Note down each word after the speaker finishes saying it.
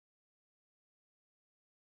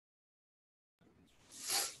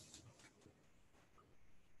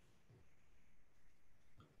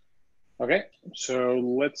Okay, so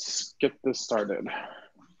let's get this started.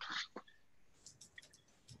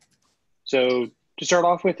 So to start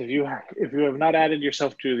off with, if you have not added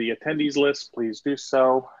yourself to the attendees list, please do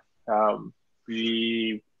so.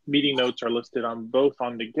 The meeting notes are listed on both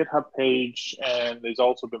on the GitHub page, and it's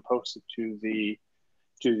also been posted to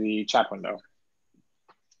the chat window.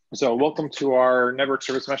 So welcome to our network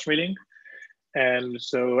service mesh meeting. And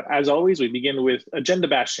so as always, we begin with agenda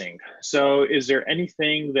bashing. So is there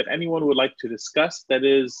anything that anyone would like to discuss that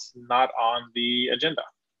is not on the agenda?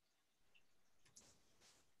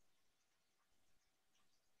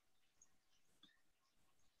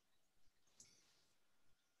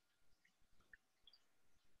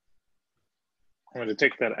 I'm going to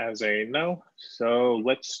take that as a no. So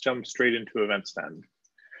let's jump straight into events then.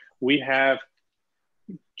 We have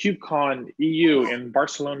KubeCon EU in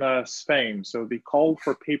Barcelona, Spain. So the call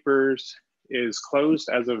for papers is closed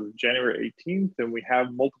as of January 18th, and we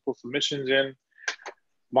have multiple submissions in.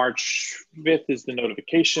 March 5th is the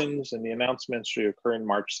notifications, and the announcements should occur in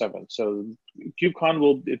March 7th. So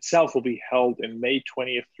KubeCon itself will be held in May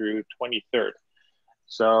 20th through 23rd.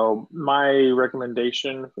 So my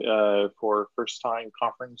recommendation for first-time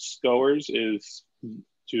conference goers is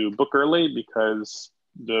to book early, because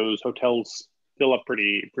those hotels fill up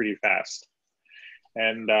pretty fast.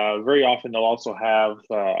 And very often they'll also have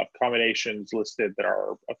accommodations listed that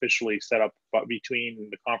are officially set up between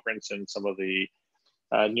the conference and some of the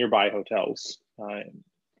nearby hotels.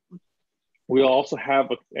 We'll also have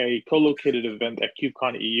a co-located event at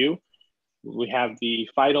KubeCon EU. We have the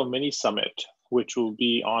FIDO Mini Summit, which will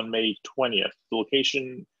be on May 20th. The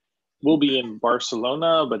location will be in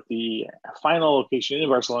Barcelona, but the final location in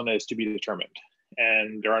Barcelona is to be determined.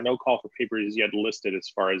 And there are no call for papers yet listed as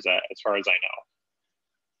far as I know.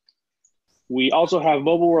 We also have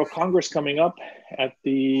Mobile World Congress coming up at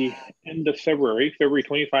the end of February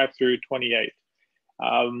 25 through 28.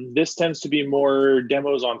 This tends to be more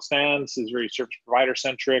demos on stands. It's very service provider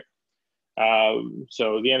centric.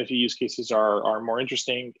 So the NFT use cases are more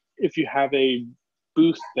interesting. If you have a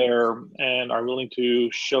booth there and are willing to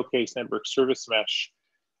showcase network service mesh,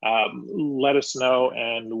 let us know,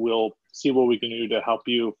 and we'll see what we can do to help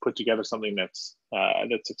you put together something that's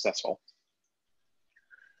successful.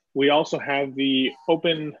 We also have the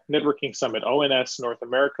Open Networking Summit, ONS North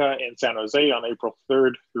America, in San Jose on April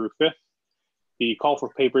 3rd through 5th. The call for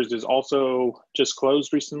papers is also just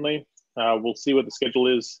closed recently. We'll see what the schedule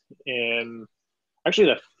is actually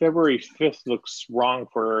the February 5th looks wrong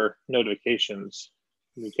for notifications,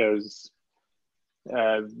 because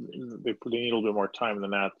they need a little bit more time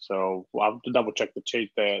than that. So I'll have to double check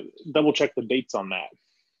the dates on that.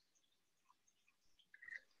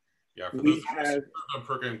 Yeah, for those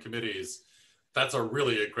program committees, that's a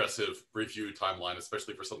really aggressive review timeline,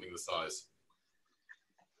 especially for something this size.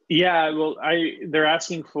 Yeah, well, they're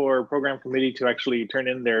asking for program committee to actually turn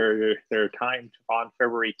in their time on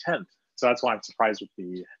February 10th. So that's why I'm surprised with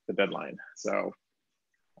the deadline. So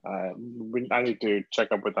I need to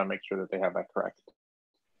check up with them, make sure that they have that correct.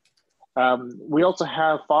 We also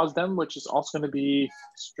have FOSDEM, which is also going to be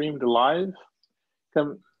streamed live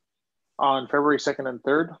on February 2nd and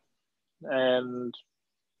 3rd. And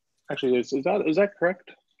actually, is that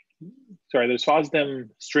correct? Sorry, there's FOSDEM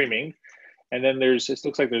streaming. And then it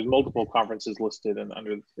looks like there's multiple conferences listed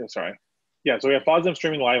and sorry. Yeah, so we have FOSDEM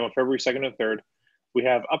streaming live on February 2nd and 3rd. We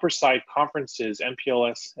have Upper Side conferences,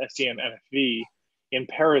 MPLS, SDN, NFV in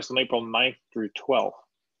Paris on April 9th through 12th.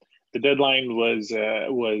 The deadline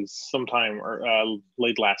was sometime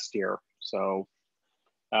late last year. So,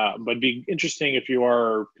 but it'd be interesting if you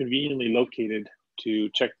are conveniently located to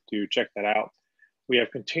check that out. We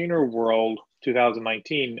have Container World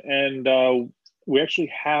 2019, and we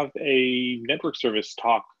actually have a network service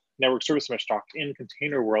mesh talk in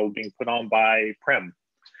Container World being put on by Prem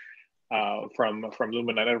from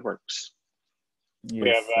Lumina Networks.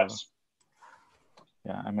 Yes,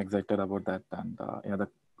 yeah, I'm excited about that, and yeah, the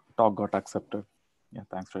talk got accepted. Yeah,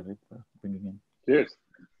 thanks, Frederick, for bringing in. Cheers.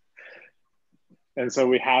 And so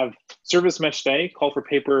we have Service Mesh Day. Call for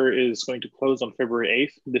paper is going to close on February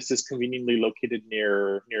 8th. This is conveniently located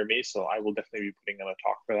near me, so I will definitely be putting on a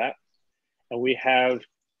talk for that. And we have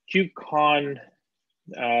KubeCon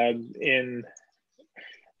in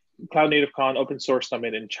CloudNativeCon Open Source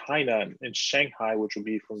Summit in China, in Shanghai, which will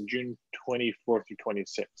be from June 24th through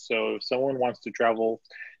 26th. So if someone wants to travel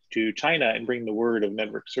to China and bring the word of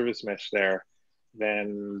network service mesh there,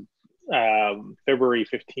 then February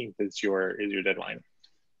 15th is your deadline.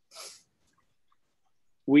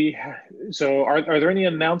 So are there any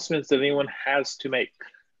announcements that anyone has to make?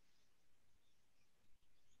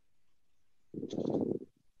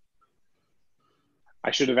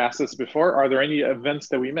 I should have asked this before. Are there any events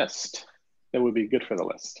that we missed that would be good for the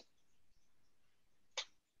list?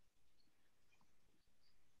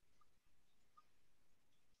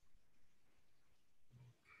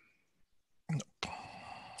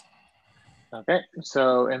 Okay,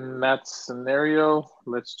 so in that scenario,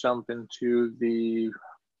 let's jump into the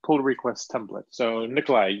pull request template. So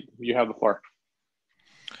Nikolai, you have the floor.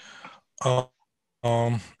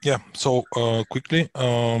 Yeah, so quickly,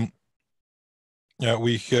 yeah,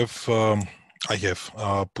 we have, I have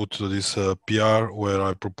put this PR where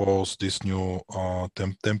I propose this new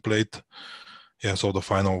template. Yeah, so the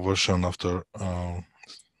final version after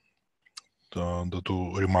the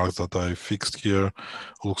two remarks that I fixed here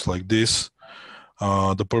looks like this.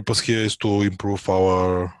 The purpose here is to improve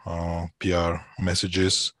our PR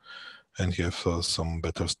messages and have some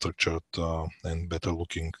better structured and better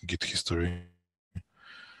looking Git history.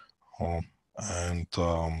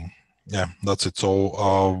 Yeah, that's it. So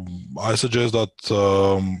I suggest that,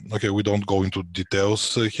 okay, we don't go into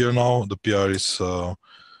details here now. The PR is, I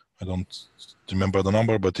don't remember the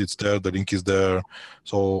number, but it's there, the link is there.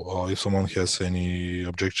 So if someone has any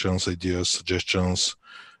objections, ideas, suggestions,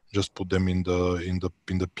 just put them in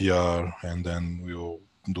the PR, and then we'll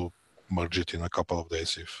merge it in a couple of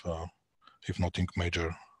days if nothing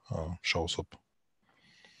major shows up.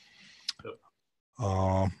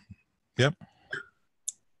 Yeah.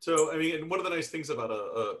 So, I mean, and one of the nice things about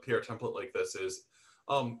a PR template like this is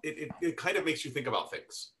it kind of makes you think about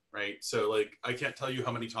things, right? So, like, I can't tell you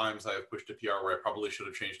how many times I have pushed a PR where I probably should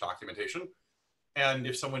have changed documentation. And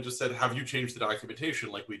if someone just said, have you changed the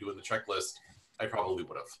documentation like we do in the checklist, I probably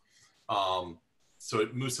would have. So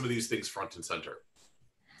it moves some of these things front and center.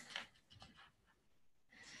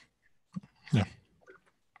 Yeah.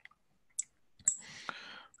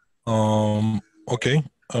 Okay.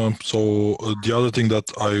 So the other thing that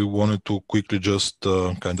I wanted to quickly just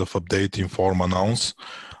kind of update, inform, announce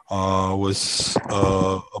was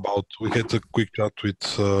about, we had a quick chat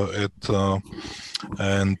with Ed,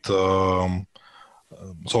 and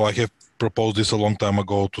so I have proposed this a long time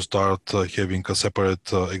ago to start having a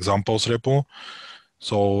separate examples repo.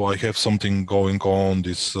 So I have something going on,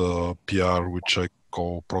 this PR, which I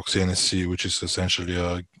call proxy NSC, which is essentially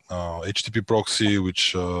a HTTP proxy,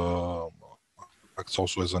 which acts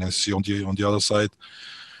also as an NSC on the other side.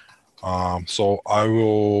 So I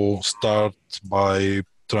will start by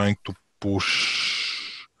trying to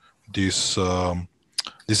push this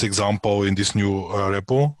this example in this new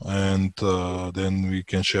repo, and then we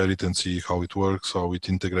can share it and see how it works, how it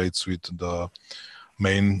integrates with the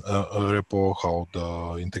main repo, how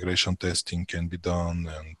the integration testing can be done,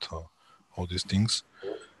 and all these things.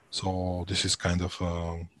 So this is kind of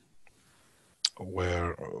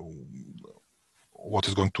where what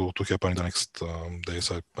is going to happen in the next days,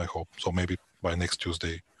 I hope. So maybe by next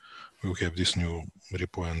Tuesday we'll have this new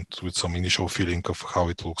repo and with some initial feeling of how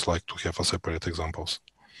it looks like to have a separate examples.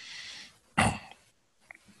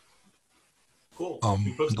 Cool.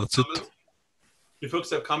 That's it. Do folks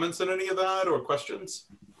have comments on any of that or questions?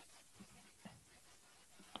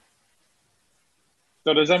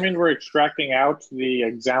 So does that mean we're extracting out the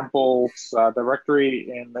examples directory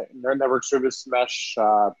in the network service mesh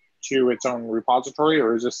to its own repository,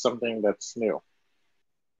 or is this something that's new?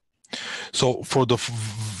 So for the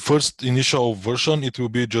first initial version, it will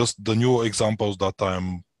be just the new examples that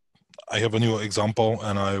I have a new example,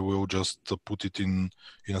 and I will just put it in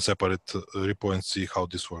a separate repo and see how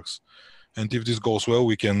this works. And if this goes well,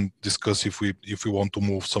 we can discuss if we want to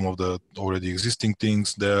move some of the already existing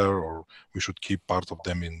things there, or we should keep part of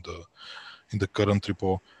them in the current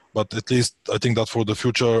repo. But at least I think that for the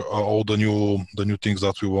future, all the new things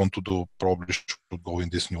that we want to do probably should go in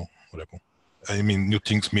this new repo. I mean, new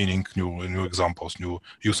things meaning new examples, new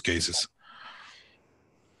use cases.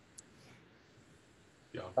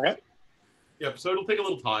 Yeah. Okay. Yep. So it'll take a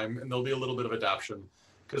little time, and there'll be a little bit of adaptation,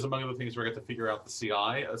 because among other things, we're going to figure out the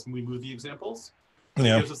CI as we move the examples.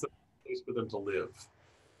 Yeah. It gives us a place for them to live.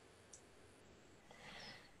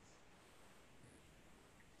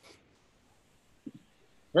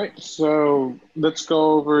 Right. So let's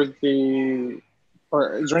go over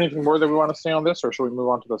or is there anything more that we want to say on this, or should we move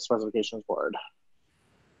on to the specifications board?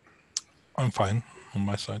 I'm fine on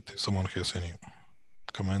my side. If someone has any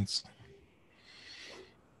comments.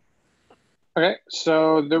 Okay,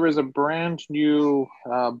 so there is a brand new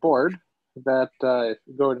board that if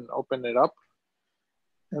you go ahead and open it up.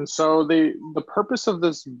 And so the purpose of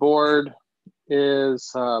this board is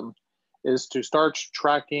to start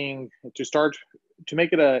tracking, to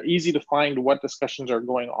make it easy to find what discussions are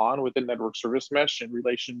going on within network service mesh in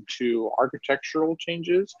relation to architectural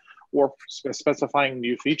changes or specifying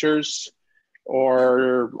new features.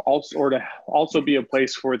 or to also be a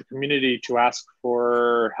place for the community to ask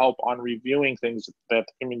for help on reviewing things that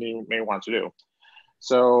the community may want to do.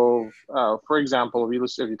 So, for example,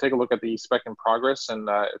 if you take a look at the spec in progress, and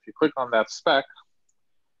if you click on that spec,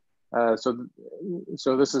 so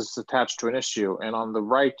this is attached to an issue, and on the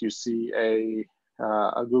right you see a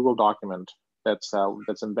Google document that's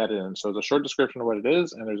embedded in. So it's a short description of what it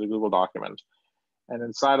is, and there's a Google document. And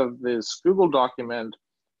inside of this Google document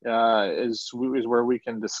is where we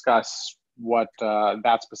can discuss what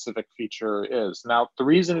that specific feature is. Now, the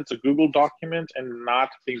reason it's a Google document and not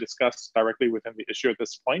being discussed directly within the issue at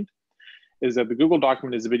this point is that the Google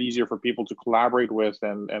document is a bit easier for people to collaborate with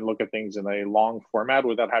and look at things in a long format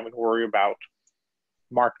without having to worry about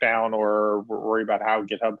Markdown or worry about how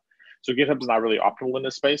GitHub. So GitHub is not really optimal in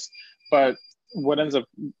this space, but what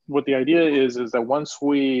the idea is that once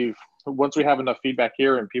we have enough feedback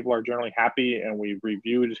here and people are generally happy and we've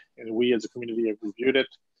reviewed, and we as a community have reviewed it,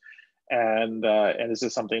 and this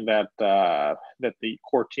is something that the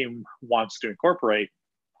core team wants to incorporate,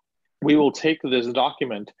 we will take this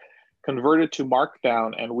document, convert it to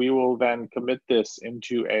Markdown, and we will then commit this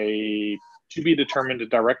into a to be determined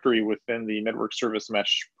directory within the network service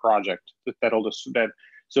mesh project.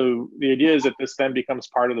 So the idea is that this then becomes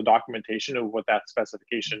part of the documentation of what that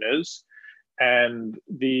specification is. And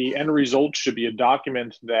the end result should be a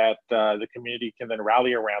document that the community can then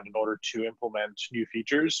rally around in order to implement new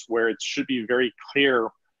features, where it should be very clear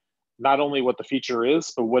not only what the feature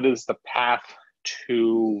is, but what is the path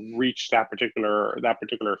to reach that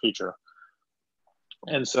particular feature.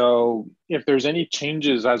 And so if there's any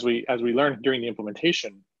changes as we learn during the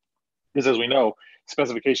implementation, because as we know,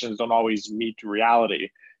 specifications don't always meet reality,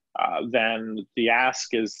 then the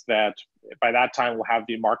ask is that by that time we'll have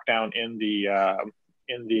the Markdown in the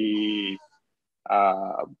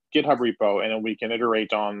GitHub repo, and then we can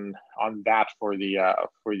iterate on that for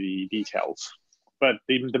the details. But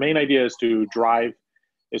the main idea is to drive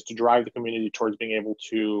the community towards being able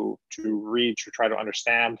to read, to try to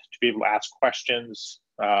understand, to be able to ask questions,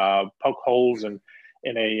 poke holes, and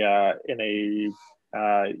in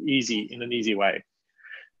an easy way.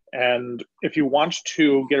 And if you want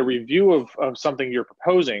to get a review of something you're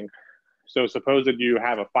proposing, so suppose that you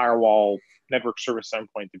have a firewall network service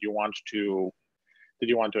endpoint that you want to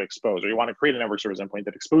expose, or you want to create a network service endpoint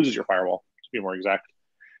that exposes your firewall, to be more exact,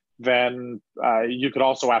 then you could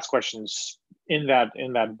also ask questions in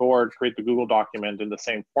that board, create the Google document in the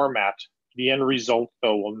same format. The end result,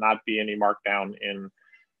 though, will not be any Markdown in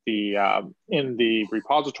the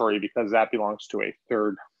repository, because that belongs to a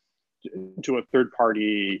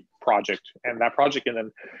third-party project, and that project can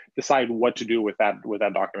then decide what to do with that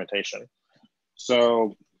documentation.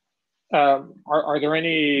 So, are there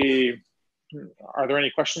any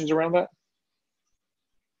questions around that?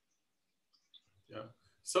 Yeah,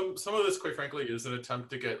 some of this, quite frankly, is an attempt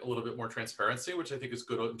to get a little bit more transparency, which I think is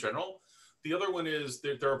good in general. The other one is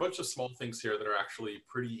there are a bunch of small things here that are actually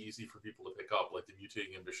pretty easy for people to pick up, like the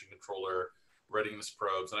mutating ambition controller, readiness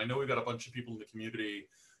probes, and I know we've got a bunch of people in the community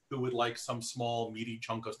who would like some small, meaty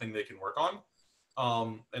chunk of thing they can work on.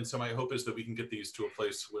 And so my hope is that we can get these to a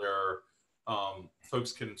place where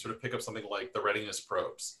folks can sort of pick up something like the readiness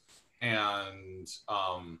probes and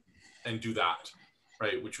do that,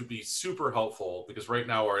 right? Which would be super helpful, because right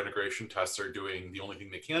now our integration tests are doing the only thing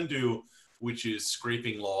they can do, which is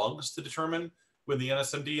scraping logs to determine when the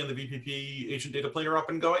NSMD and the VPP agent data plane are up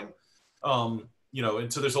and going.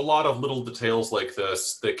 And so there's a lot of little details like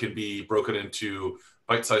this that can be broken into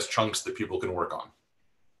bite-sized chunks that people can work on.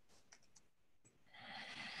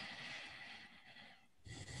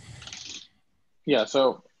 Yeah,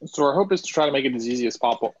 so our hope is to try to make it as easy as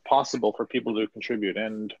possible for people to contribute,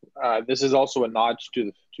 and this is also a nod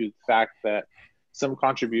to the fact that some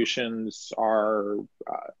contributions are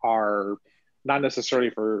not necessarily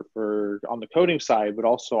for on the coding side, but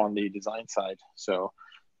also on the design side. So,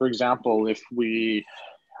 for example, if we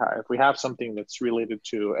have something that's related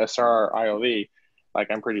to SR IOV, like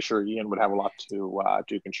I'm pretty sure Ian would have a lot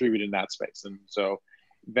to contribute in that space, and so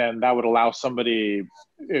then that would allow somebody,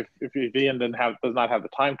 if Ian does not have the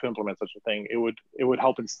time to implement such a thing, it would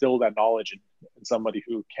help instill that knowledge in somebody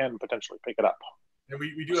who can potentially pick it up. And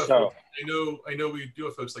we do have folks, I know we do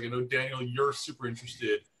have folks, like I know Daniel, you're super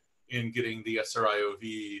interested in getting the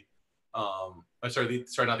SRIOV, not the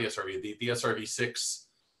SRV, the SRV6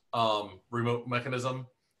 remote mechanism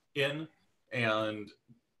in, and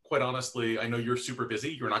quite honestly, I know you're super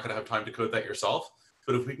busy. You're not going to have time to code that yourself.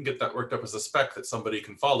 But if we can get that worked up as a spec that somebody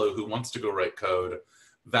can follow who wants to go write code,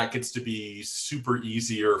 that gets to be super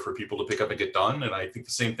easier for people to pick up and get done. And I think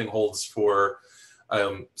the same thing holds for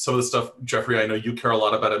some of the stuff. Jeffrey, I know you care a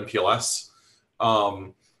lot about MPLS.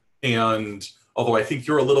 And although I think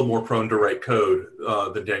you're a little more prone to write code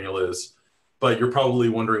than Daniel is, but you're probably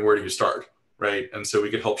wondering where do you start, right? And so we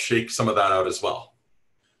could help shake some of that out as well.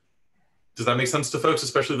 Does that make sense to folks,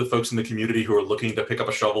 especially the folks in the community who are looking to pick up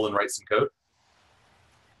a shovel and write some code?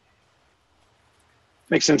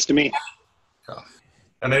 Makes sense to me. Yeah.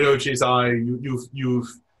 And I know, Jizai, you've been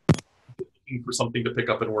looking for something to pick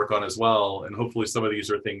up and work on as well, and hopefully some of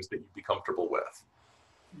these are things that you'd be comfortable with.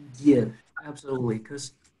 Yeah, absolutely.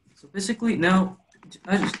 Because so basically now,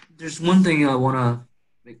 there's one thing I wanna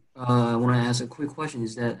ask a quick question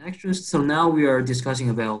is that actually so now we are discussing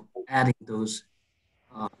about adding those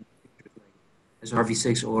as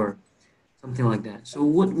RV6 or something like that. So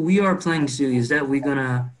what we are planning to do is that we're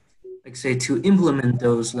gonna like say to implement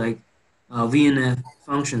those like VNF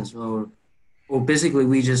functions or basically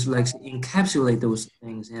we just like encapsulate those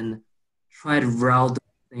things and try to route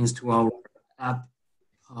those things to our app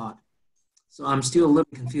pod. So I'm still a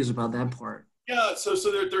little confused about that part. Yeah, so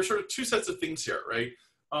there's sort of two sets of things here, right?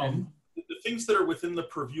 The things that are within the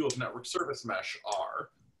purview of network service mesh are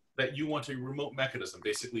that you want a remote mechanism,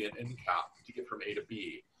 basically an end cap to get from A to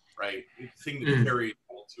B, right? A thing that carries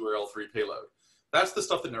L2 or L3 payload. That's the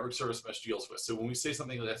stuff that network service mesh deals with. So when we say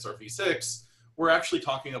something like SRv6, we're actually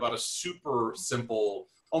talking about a super simple,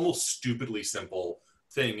 almost stupidly simple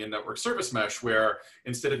thing in network service mesh where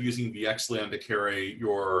instead of using VXLAN to carry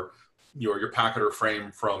your packet or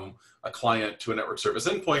frame from a client to a network service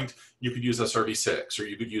endpoint, you could use SRv6 or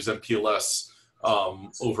you could use MPLS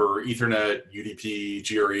over Ethernet, UDP,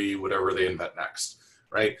 GRE, whatever they invent next,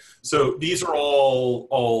 right? So these are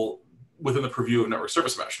all within the purview of network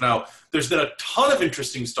service mesh. Now, there's been a ton of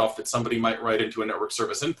interesting stuff that somebody might write into a network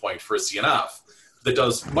service endpoint for a CNF that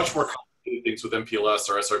does much more complicated things with MPLS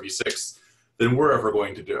or SRv6 than we're ever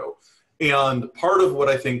going to do. And part of what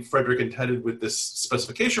I think Frederick intended with this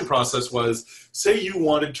specification process was, say you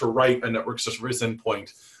wanted to write a network service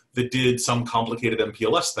endpoint that did some complicated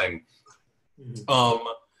MPLS thing,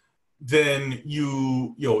 then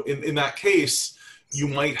in that case, you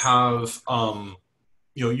might have,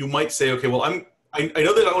 you might say, okay, well, I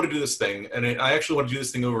know that I want to do this thing, and I actually want to do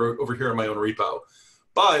this thing over here in my own repo,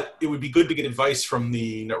 but it would be good to get advice from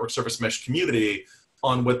the network service mesh community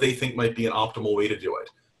on what they think might be an optimal way to do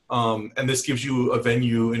it. And this gives you a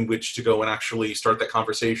venue in which to go and actually start that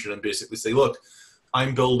conversation and basically say, look,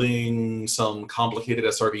 I'm building some complicated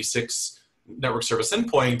SRv6 network service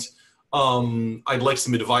endpoint. I'd like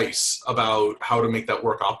some advice about how to make that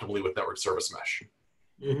work optimally with network service mesh.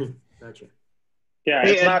 Gotcha. Yeah,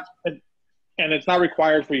 it's not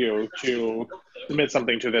required for you to submit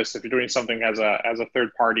something to this if you're doing something as a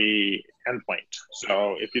third-party endpoint.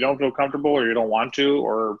 So if you don't feel comfortable or you don't want to,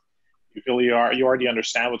 or you feel you already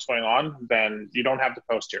understand what's going on, then you don't have to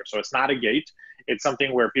post here. So it's not a gate. It's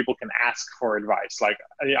something where people can ask for advice. Like,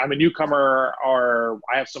 I'm a newcomer, or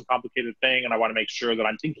I have some complicated thing, and I want to make sure that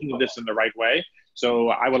I'm thinking of this in the right way. So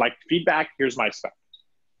I would like feedback. Here's my spec.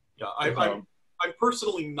 Yeah, I'm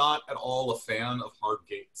personally not at all a fan of hard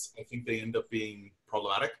gates. I think they end up being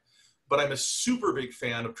problematic. But I'm a super big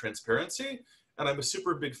fan of transparency, and I'm a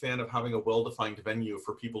super big fan of having a well-defined venue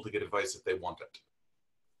for people to get advice if they want it.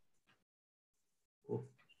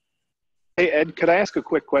 Hey, Ed, could I ask a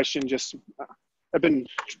quick question? Just, I've been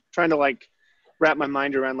trying to wrap my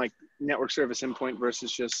mind around network service endpoint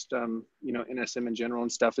versus just, NSM in general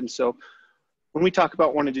and stuff. And so when we talk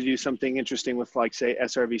about wanting to do something interesting with say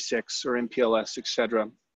SRv6 or MPLS, et cetera,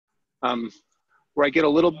 where I get a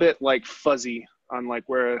little bit fuzzy on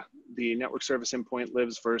where the network service endpoint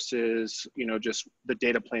lives versus, just the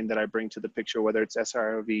data plane that I bring to the picture, whether it's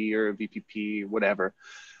SRV or VPP, whatever.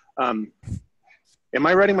 Am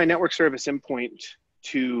I writing my network service endpoint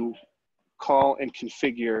to call and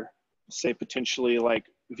configure, say, potentially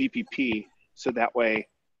VPP, so that way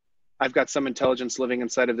I've got some intelligence living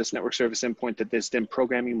inside of this network service endpoint that is then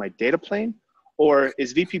programming my data plane? Or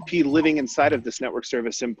is VPP living inside of this network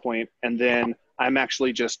service endpoint and then I'm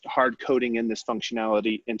actually just hard coding in this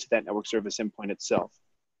functionality into that network service endpoint itself?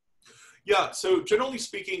 Yeah, so generally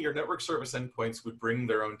speaking, your network service endpoints would bring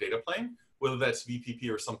their own data plane, whether that's VPP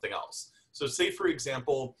or something else. So say, for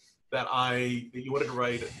example, that you wanted to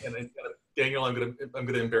write, and Daniel, I'm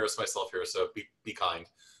gonna embarrass myself here, so be kind.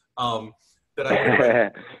 That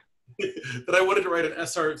I wanted to write an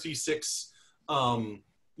SRv6,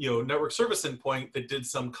 network service endpoint that did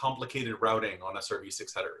some complicated routing on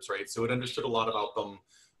SRv6 headers, right? So it understood a lot about them,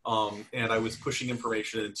 and I was pushing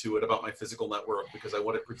information into it about my physical network because I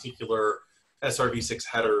wanted particular SRv6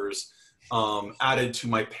 headers added to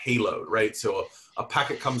my payload, right? So a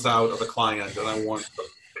packet comes out of a client and I want the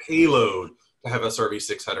payload to have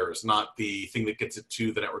SRv6 headers, not the thing that gets it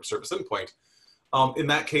to the network service endpoint. In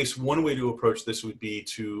that case, one way to approach this would be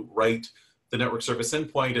to write the network service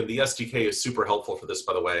endpoint, and the SDK is super helpful for this,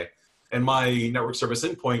 by the way. And my network service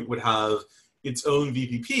endpoint would have its own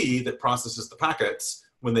VPP that processes the packets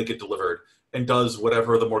when they get delivered and does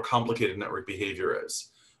whatever the more complicated network behavior is.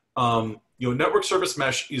 Network service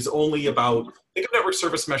mesh is only about, think of network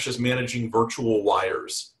service mesh as managing virtual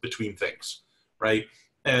wires between things, right?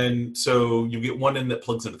 And so you get one end that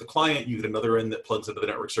plugs into the client, you get another end that plugs into the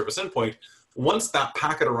network service endpoint. Once that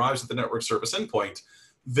packet arrives at the network service endpoint,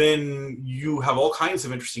 then you have all kinds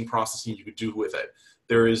of interesting processing you could do with it.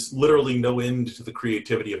 There is literally no end to the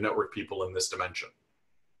creativity of network people in this dimension.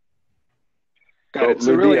 Got it.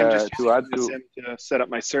 So really, I'm just to add to set up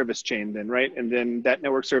my service chain then, right? And then that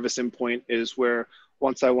network service endpoint is where,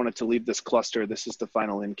 once I wanted to leave this cluster, this is the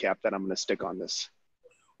final end cap that I'm going to stick on this.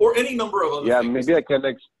 Or any number of other things.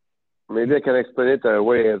 Maybe I can explain it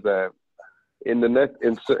away as in the net.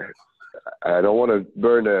 I don't want to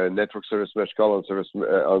burn a network service mesh call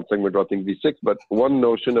on segment routing v6, but one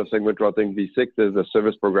notion of segment routing v6 is the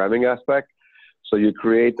service programming aspect. So you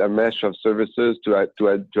create a mesh of services to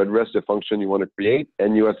address the function you want to create,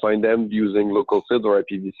 and you assign them using local fields or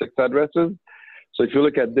IPv6 addresses. So if you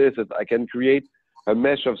look at this, I can create a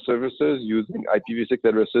mesh of services using IPv6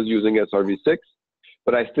 addresses using SRv6,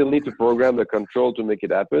 but I still need to program the control to make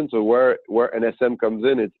it happen. So where NSM comes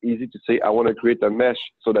in, it's easy to say I want to create a mesh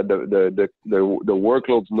so that the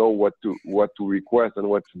workloads know what to request and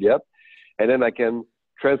what to get, and then I can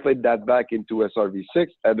translate that back into SRv6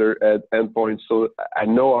 at endpoints, so I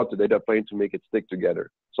know how to data plane to make it stick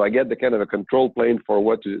together. So I get the kind of a control plane for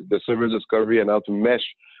the service discovery and how to mesh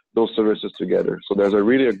those services together. So there's a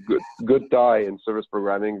good tie in service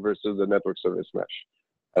programming versus the network service mesh.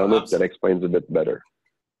 I don't know if that explains a bit better.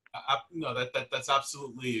 No, that's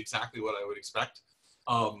absolutely exactly what I would expect.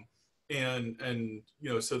 So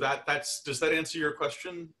does that answer your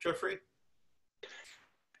question, Jeffrey?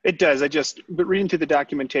 It does. But reading through the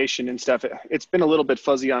documentation and stuff, it's been a little bit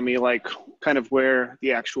fuzzy on me, like kind of where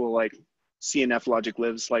the actual like CNF logic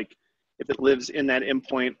lives, like if it lives in that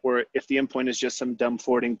endpoint, or if the endpoint is just some dumb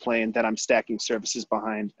forwarding plane that I'm stacking services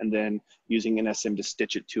behind and then using NSM to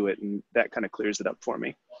stitch it to it. And that kind of clears it up for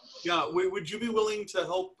me. Yeah. Would you be willing to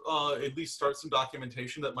help at least start some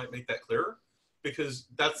documentation that might make that clearer? Because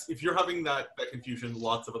if you're having that confusion,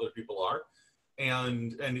 lots of other people are.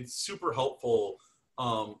 And it's super helpful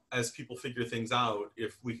as people figure things out,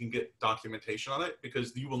 if we can get documentation on it,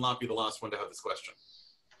 because you will not be the last one to have this question.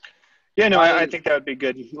 Yeah, no, I think that would be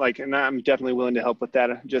good. Like, and I'm definitely willing to help with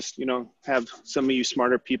that. Just, have some of you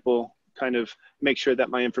smarter people kind of make sure that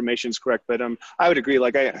my information is correct. But I would agree.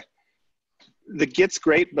 Like, the Git's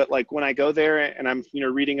great, but like when I go there and I'm,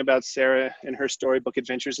 reading about Sarah and her storybook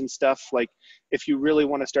adventures and stuff, like if you really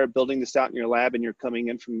want to start building this out in your lab and you're coming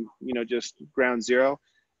in from, just ground zero,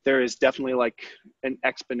 there is definitely like an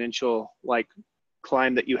exponential like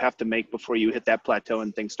climb that you have to make before you hit that plateau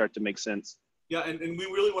and things start to make sense. Yeah, and we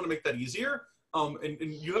really want to make that easier. And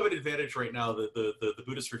you have an advantage right now that the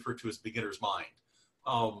Buddhists refer to as beginner's mind.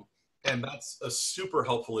 And that's a super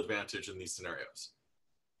helpful advantage in these scenarios.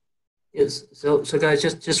 Yes, so guys,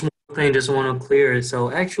 just one thing, just want to clear it.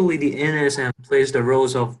 So actually the NSM plays the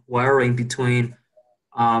roles of wiring between,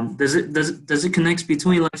 does it connect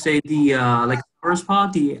between, let's say, the like first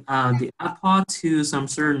pod, the app pod to some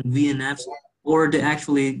certain VNFs, or it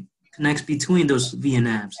actually connects between those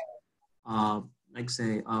VNFs? Like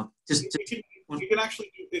say, it can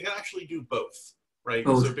actually do both, right?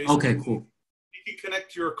 Both. So basically, okay, cool. You can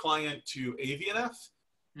connect your client to a VNF,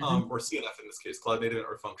 or CNF in this case, Cloud Native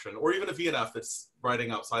Network Function, or even a VNF that's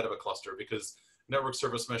riding outside of a cluster, because network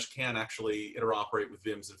service mesh can actually interoperate with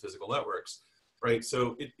VIMs and physical networks, right?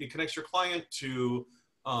 So it connects your client to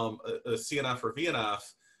a CNF or VNF,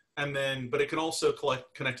 but it can also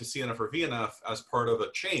connect to CNF or VNF as part of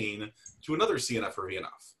a chain to another CNF or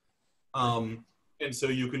VNF. And so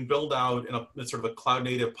you can build out in a sort of a cloud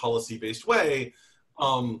native policy based way,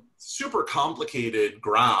 super complicated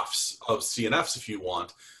graphs of CNFs if you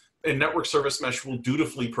want. And network service mesh will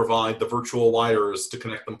dutifully provide the virtual wires to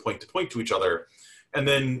connect them point to point to each other. And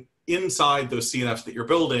then inside those CNFs that you're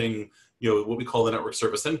building, what we call the network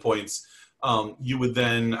service endpoints, you would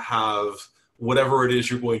then have whatever it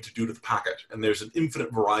is you're going to do to the packet. And there's an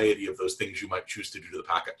infinite variety of those things you might choose to do to the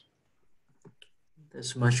packet.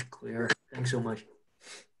 That's much clearer. Thanks so much.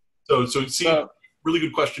 So really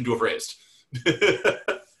good question to have raised.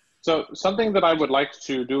 So something that I would like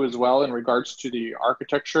to do as well in regards to the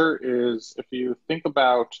architecture is, if you think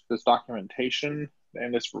about this documentation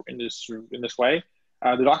in this way,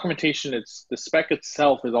 the documentation, the spec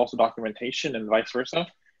itself is also documentation and vice versa.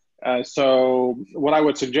 So what I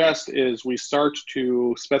would suggest is we start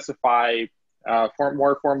to specify,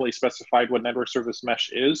 more formally specified what network service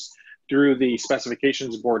mesh is through the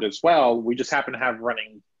specifications board as well. We just happen to have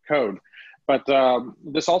running code. But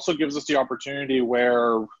this also gives us the opportunity to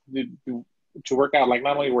work out like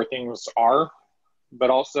not only where things are, but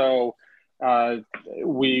also to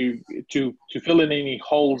fill in any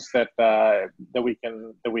holes that we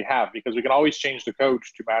have, because we can always change the code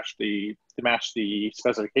to match the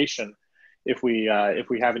specification if we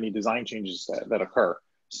have any design changes that occur.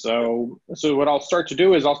 So what I'll start to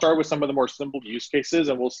do is I'll start with some of the more simple use cases,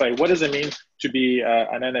 and we'll say, what does it mean to be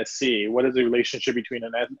an NSC? What is the relationship between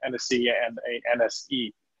an NSC and a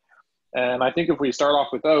NSE? And I think if we start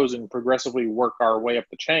off with those and progressively work our way up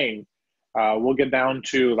the chain, we'll get down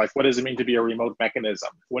to like, what does it mean to be a remote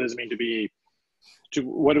mechanism? What does it mean to be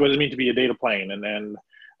what does it mean to be a data plane, and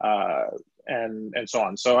so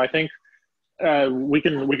on. So I think we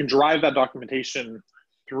can drive that documentation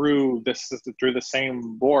through the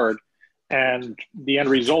same board, and the end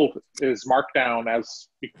result is marked down because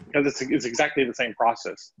it's exactly the same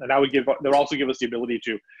process. And that will also give us the ability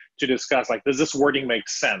to discuss, like, does this wording make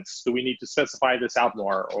sense? Do we need to specify this out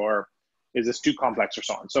more, or is this too complex, or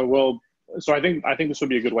so on? So I think this would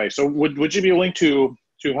be a good way. So would you be willing to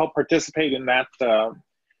help participate in that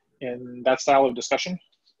style of discussion?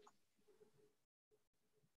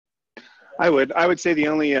 I would say the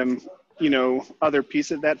only other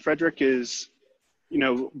piece of that, Frederick, is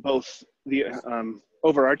both the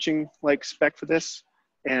overarching like spec for this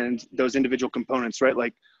and those individual components, right?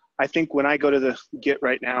 Like, I think when I go to the Git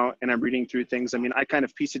right now and I'm reading through things, I mean, I kind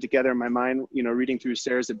of piece it together in my mind, reading through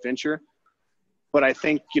Sarah's adventure. But I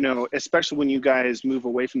think, especially when you guys move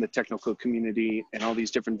away from the technical community and all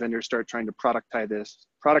these different vendors start trying to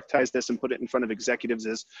productize this and put it in front of executives,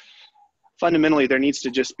 is fundamentally there needs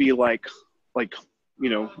to just be like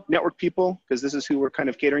network people, because this is who we're kind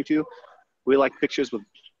of catering to. We like pictures with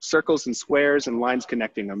circles and squares and lines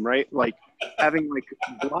connecting them, right? Like having like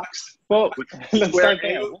blocks. Well, let's start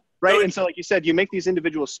there. Right. And so, like you said, you make these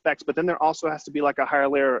individual specs, but then there also has to be like a higher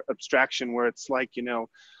layer abstraction where it's like,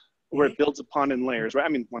 where it builds upon in layers, right? I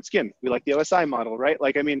mean, once again, we like the OSI model, right?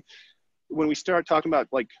 Like, I mean, when we start talking about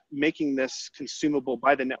like making this consumable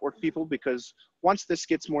by the network people, because once this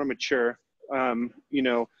gets more mature,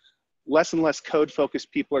 less and less code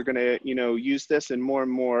focused people are going to, use this, and more,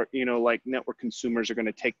 like network consumers are going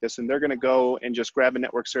to take this and they're going to go and just grab a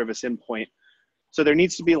network service endpoint. So there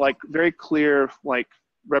needs to be like very clear, like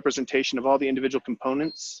representation of all the individual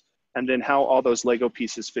components, and then how all those Lego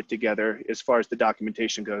pieces fit together as far as the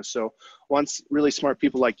documentation goes. So once really smart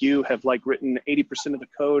people like you have like written 80% of the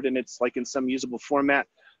code and it's like in some usable format,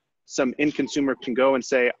 some end consumer can go and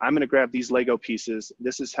say, I'm going to grab these Lego pieces.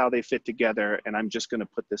 This is how they fit together, and I'm just going to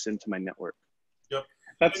put this into my network. Yep.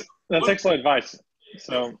 That's excellent advice.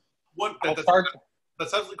 So that's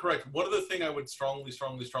absolutely correct. One other thing I would strongly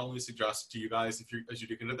suggest to you guys, as you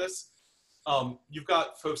dig into this, you've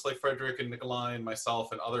got folks like Frederick and Nikolai and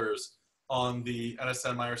myself and others on the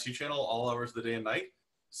NSM IRC channel all hours of the day and night.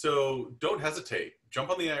 So don't hesitate. Jump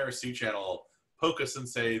on the IRC channel, poke us and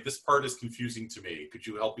say, this part is confusing to me. Could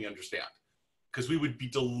you help me understand? Because we would be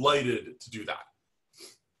delighted to do that.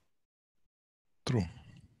 True.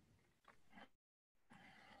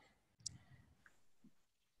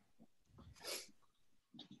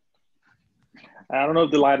 I don't know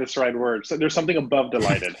if delighted is the right word. So there's something above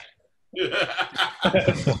delighted.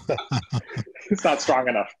 It's not strong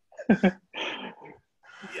enough.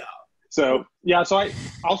 So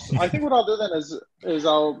I think what I'll do then is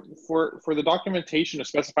I'll for the documentation of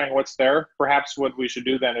specifying what's there, perhaps what we should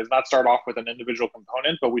do then is not start off with an individual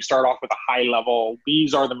component, but we start off with a high level.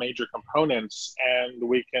 These are the major components, and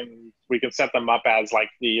we can set them up as like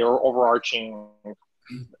the overarching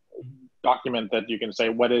document that you can say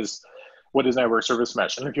what is network service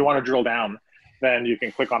mesh, and if you want to drill down, then you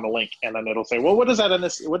can click on the link, and then it'll say, well, what does that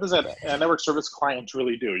network service client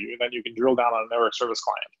really do? Then you can drill down on a network service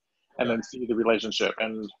client, and then see the relationship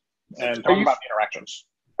and talk about the interactions.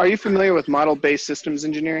 Are you familiar with model-based systems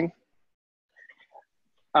engineering?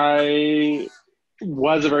 I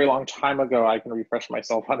was a very long time ago. I can refresh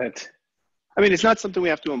myself on it. I mean, it's not something we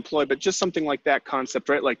have to employ, but just something like that concept,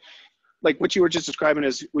 right? Like what you were just describing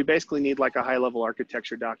is we basically need like a high-level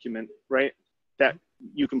architecture document, right? That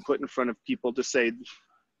you can put in front of people to say,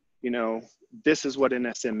 this is what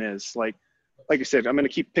NSM is. Like I said, I'm going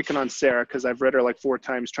to keep picking on Sarah because I've read her like 4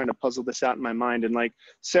 times trying to puzzle this out in my mind. And like,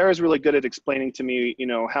 Sarah's really good at explaining to me,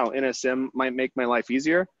 how NSM might make my life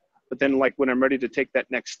easier. But then like when I'm ready to take that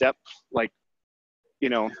next step, like you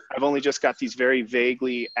know, I've only just got these very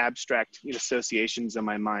vaguely abstract associations in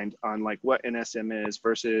my mind on like what NSM is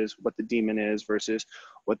versus what the daemon is versus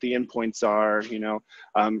what the endpoints are, you know.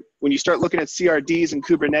 When you start looking at CRDs and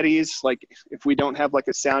Kubernetes, like if we don't have like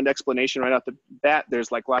a sound explanation right off the bat,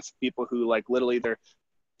 there's like lots of people who like literally their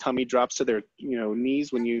tummy drops to their, you know,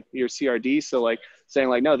 knees when you hear CRD. So like saying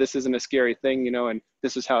like, no, this isn't a scary thing, you know, and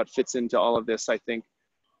this is how it fits into all of this, I think.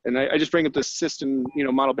 And I just bring up the system, you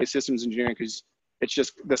know, model-based systems engineering because it's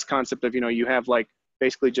just this concept of, you know, you have like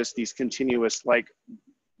basically just these continuous like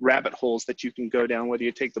rabbit holes that you can go down, whether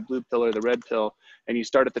you take the blue pill or the red pill, and you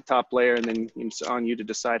start at the top layer and then it's on you to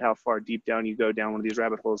decide how far deep down you go down one of these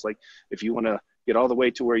rabbit holes. Like if you want to get all the way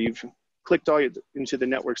to where you've clicked all into the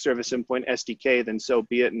network service endpoint SDK, then so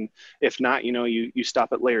be it. And if not, you know, you stop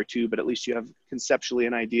at layer 2, but at least you have conceptually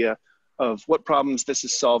an idea of what problems this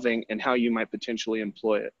is solving and how you might potentially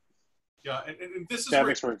employ it. Yeah, and this is that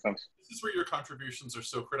makes perfect sense. This is where your contributions are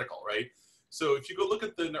so critical, right? So if you go look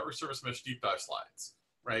at the network service mesh deep dive slides,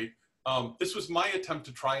 right? This was my attempt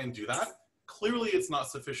to try and do that. Clearly, it's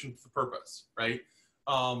not sufficient for the purpose, right?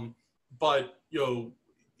 But you know,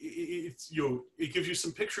 it gives you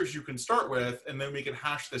some pictures you can start with, and then we can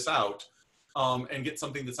hash this out and get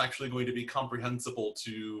something that's actually going to be comprehensible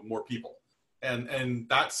to more people. And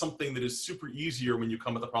that's something that is super easier when you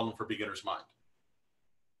come at the problem for beginner's mind.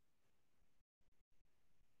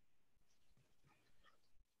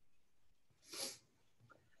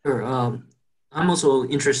 Sure. I'm also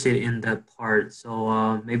interested in that part,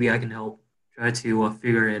 so maybe I can help try to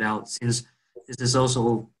figure it out, since this is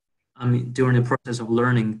also, I mean, during the process of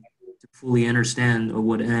learning to fully understand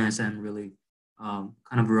what NSM really kind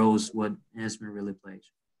of roles, what NSM really plays.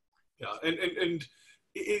 Yeah, and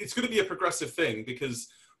it's going to be a progressive thing, because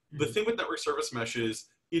the thing with network service mesh is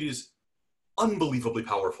it is unbelievably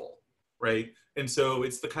powerful, right? And so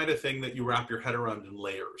it's the kind of thing that you wrap your head around in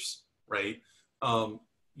layers, right?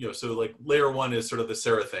 You know, so like layer 1 is sort of the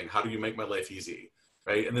Sarah thing. How do you make my life easy,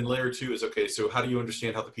 right? And then layer 2 is, okay, so how do you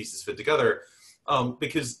understand how the pieces fit together?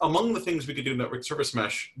 Because among the things we could do in network service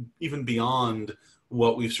mesh, even beyond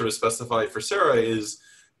what we've sort of specified for Sarah, is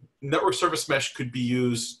network service mesh could be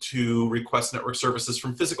used to request network services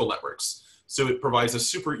from physical networks. So it provides a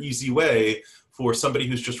super easy way for somebody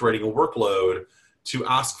who's just writing a workload to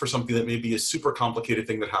ask for something that may be a super complicated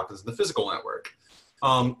thing that happens in the physical network.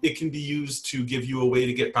 It can be used to give you a way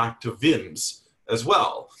to get back to VIMs as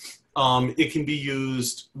well. It can be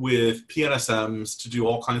used with PNSMs to do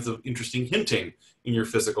all kinds of interesting hinting in your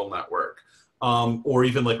physical network. Or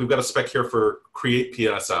even like we've got a spec here for create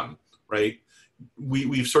PNSM, right?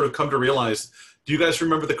 We've sort of come to realize, do you guys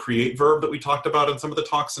remember the create verb that we talked about in some of the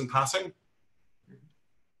talks in passing?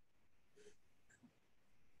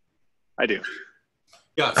 I do.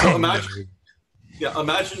 Yeah, so imagine,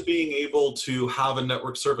 imagine being able to have a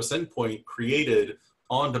network service endpoint created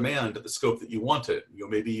on demand at the scope that you wanted. You know,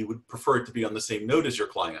 maybe you would prefer it to be on the same node as your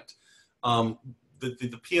client.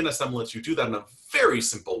 The PNSM lets you do that in a very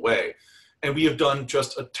simple way. And we have done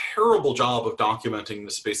just a terrible job of documenting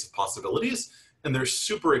the space of possibilities, and they're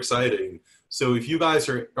super exciting. So if you guys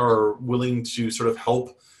are willing to sort of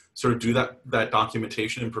help sort of do that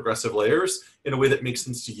documentation in progressive layers in a way that makes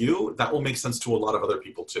sense to you, that will make sense to a lot of other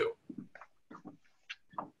people too.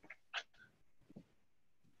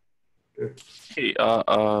 Hey,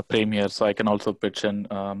 Prem here, so I can also pitch in.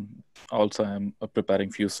 Also, I'm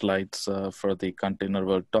preparing few slides for the container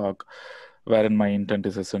world talk, wherein my intent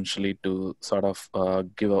is essentially to sort of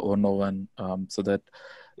give a 101 so that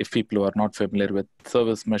if people who are not familiar with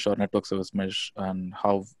service mesh or network service mesh and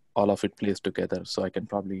how all of it plays together, so I can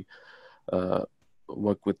probably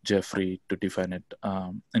work with Jeffrey to define it.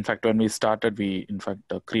 In fact, when we started, we in fact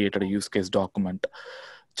created a use case document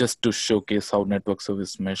just to showcase how network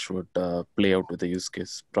service mesh would play out with the use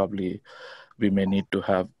case. Probably we may need to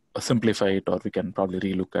have simplify it, or we can probably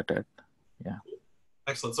relook at it. Yeah.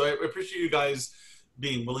 Excellent. So I appreciate you guys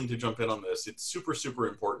being willing to jump in on this. It's super, super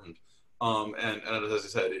important. And as I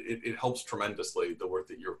said, it helps tremendously, the work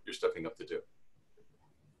that you're stepping up to do.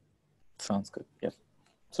 Sounds good. Yeah.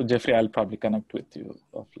 So Jeffrey, I'll probably connect with you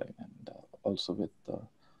offline and also with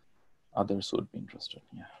others who would be interested.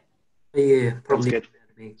 Yeah. Yeah, probably. Good.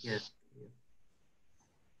 Yeah.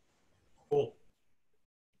 Cool.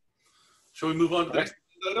 Shall we move on to the next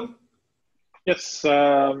item? Yes.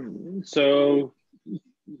 So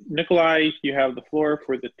Nikolai, you have the floor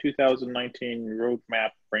for the 2019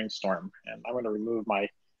 roadmap brainstorm, and I'm going to remove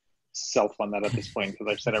myself on that at this point because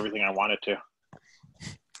I've said everything I wanted to.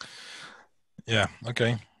 Yeah,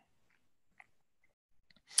 okay.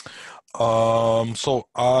 So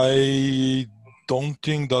I don't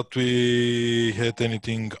think that we had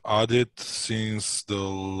anything added since the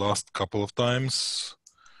last couple of times.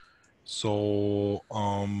 So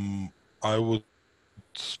I would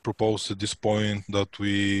propose at this point that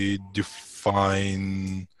we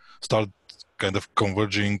start kind of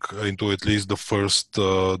converging into at least the first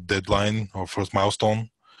deadline or first milestone.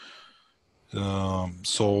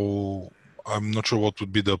 So I'm not sure what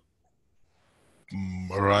would be the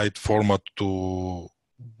right format to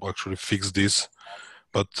actually fix this,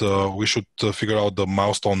 but we should figure out the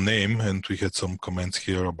milestone name, and we had some comments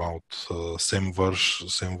here about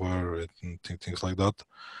semver and things like that.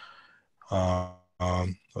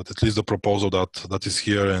 But at least the proposal that is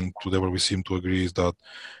here, and whatever we seem to agree, is that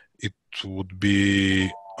it would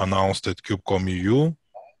be announced at KubeCon EU.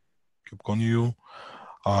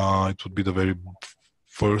 It would be the very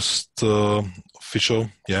first official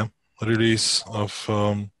release of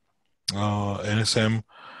NSM,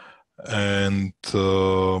 and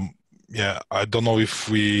I don't know if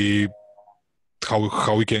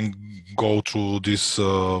how we can go through this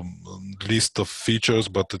list of features,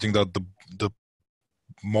 but I think that the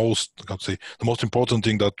most important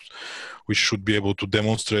thing that we should be able to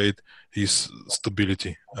demonstrate is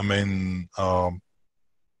stability. I mean,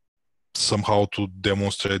 somehow to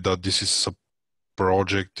demonstrate that this is a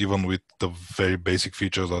project, even with the very basic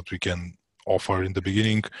features that we can offer in the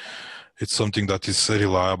beginning, it's something that is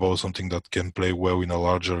reliable, something that can play well in a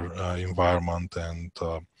larger environment. And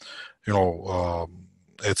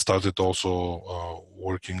it started also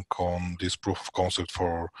working on this proof of concept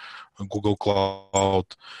for Google Cloud,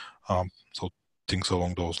 so things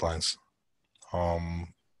along those lines. No,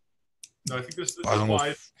 I think this is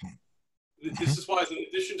why. This is why, in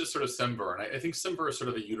addition to sort of semver, and I think semver is sort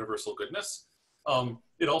of a universal goodness.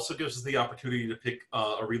 It also gives us the opportunity to pick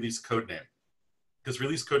a release code name, because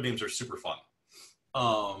release code names are super fun.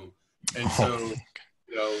 And so,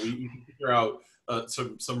 we can figure out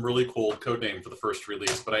some really cool code name for the first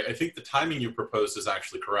release. But I think the timing you proposed is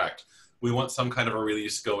actually correct. We want some kind of a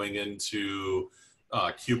release going into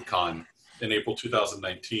KubeCon in April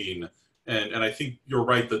 2019. And I think you're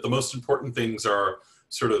right that the most important things are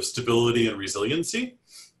sort of stability and resiliency.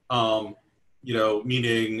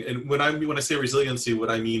 Meaning, and when I say resiliency,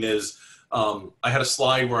 what I mean is I had a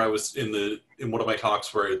slide where I was in one of my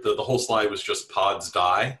talks where the whole slide was just pods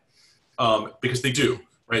die, because they do,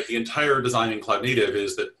 right? The entire design in Cloud Native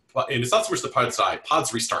is that, and it's not so much the pods die,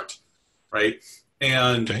 pods restart, right?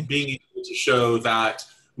 And being able to show that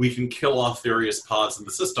we can kill off various pods in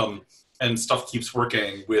the system and stuff keeps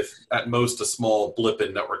working with at most a small blip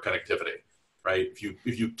in network connectivity, right? If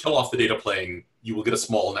you kill off the data plane, you will get a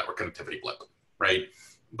small network connectivity blip, right?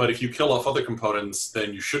 But if you kill off other components,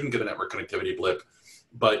 then you shouldn't get a network connectivity blip,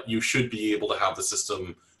 but you should be able to have the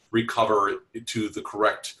system recover to the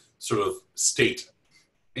correct sort of state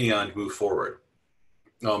and move forward.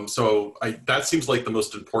 So that seems like the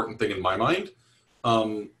most important thing in my mind.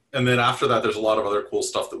 And then after that, there's a lot of other cool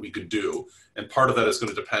stuff that we could do. And part of that is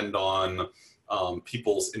going to depend on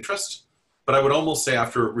people's interest. But I would almost say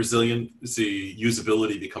after resiliency,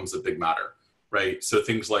 usability becomes a big matter, right? So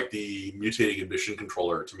things like the mutating admission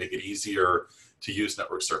controller to make it easier to use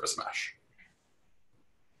network service mesh.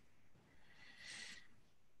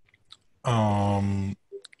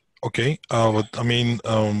 Okay, but I mean,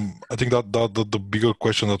 I think that the bigger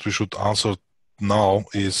question that we should answer now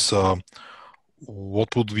is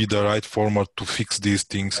what would be the right format to fix these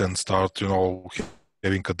things and start,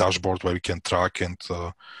 having a dashboard where we can track and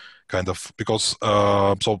kind of, because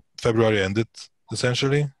so February ended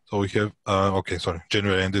essentially. So we have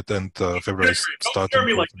January ended and February started. Don't scare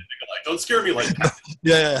me like that, Nikolai. Don't scare me like that.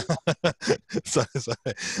 Sorry.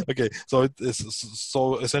 Okay, so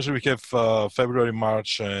so essentially we have February,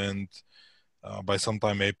 March, and by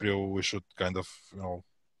sometime April we should kind of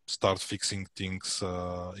start fixing things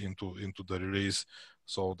into the release,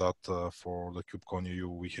 so that for the KubeCon EU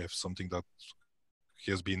we have something that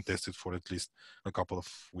has been tested for at least a couple of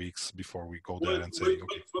weeks before we go there and say,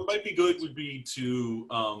 okay. What might be good would be to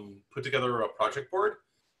put together a project board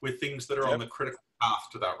with things that are on the critical path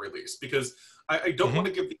to that release, because I don't want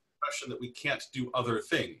to give the impression that we can't do other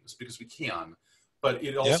things, because we can, but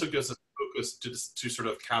it also gives us focus to sort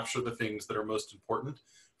of capture the things that are most important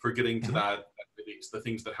for getting to that release, the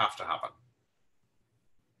things that have to happen.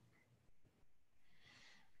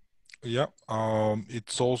 Yeah,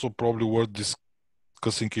 it's also probably worth discussing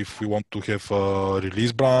if we want to have a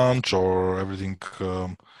release branch or everything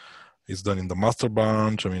is done in the master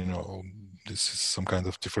branch. I mean, this is some kind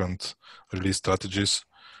of different release strategies.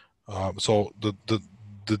 So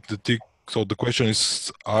the question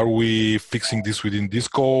is, are we fixing this within this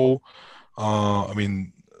call? I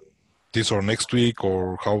mean, this or next week,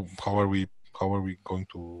 or how are we going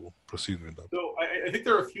to proceed with that? So I think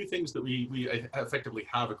there are a few things that we effectively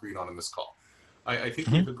have agreed on in this call. I think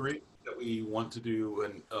we've agreed that we want to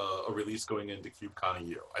do a release going into KubeCon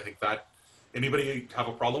EU. I think that, anybody have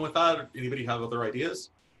a problem with that? Anybody have other ideas?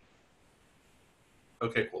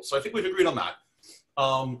 Okay, cool. So I think we've agreed on that.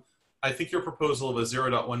 I think your proposal of a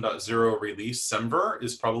 0.1.0 release SEMVer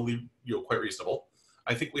is probably quite reasonable.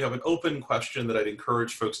 I think we have an open question that I'd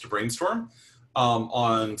encourage folks to brainstorm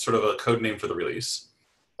on sort of a code name for the release.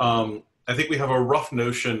 I think we have a rough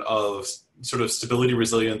notion of sort of stability,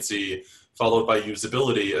 resiliency, followed by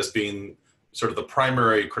usability as being sort of the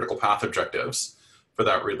primary critical path objectives for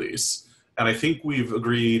that release. And I think we've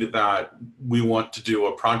agreed that we want to do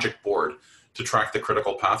a project board to track the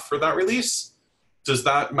critical path for that release. Does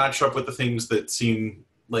that match up with the things that seem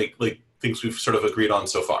like things we've sort of agreed on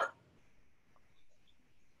so far?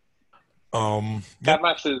 That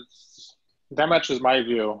matches my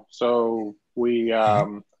view. So we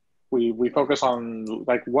focus on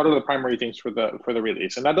like what are the primary things for the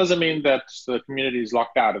release, and that doesn't mean that the community is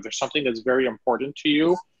locked out. If there's something that's very important to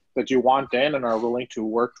you that you want in and are willing to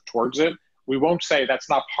work towards it, we won't say that's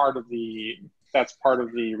part of the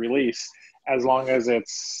release, as long as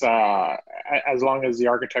it's as long as the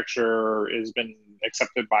architecture has been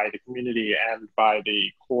accepted by the community and by the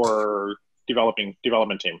core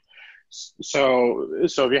development team. So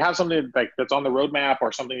if you have something like that's on the roadmap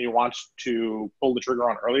or something you want to pull the trigger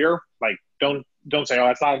on earlier, like don't say, oh,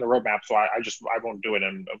 that's not in the roadmap, so I won't do it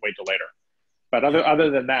and wait till later. But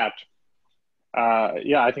other than that,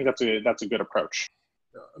 yeah, I think that's a good approach.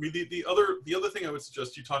 Yeah. I mean, the other thing I would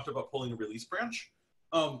suggest, you talked about pulling a release branch.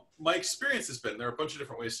 My experience has been there are a bunch of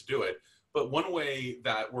different ways to do it, but one way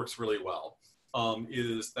that works really well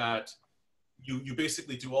is that you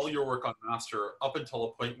basically do all your work on master up until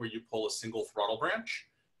a point where you pull a single throttle branch,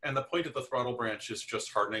 and the point of the throttle branch is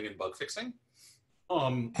just hardening and bug fixing.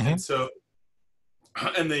 And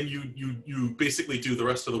then you basically do the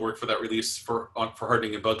rest of the work for that release for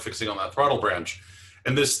hardening and bug fixing on that throttle branch.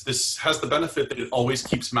 And this has the benefit that it always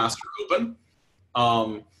keeps master open,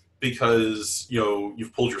 because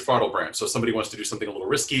you've pulled your throttle branch. So if somebody wants to do something a little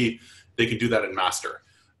risky, they can do that in master.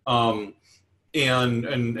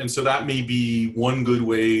 And so that may be one good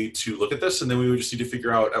way to look at this. And then we would just need to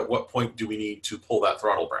figure out at what point do we need to pull that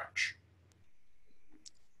throttle branch.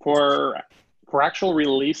 For actual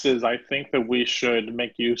releases, I think that we should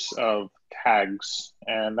make use of tags,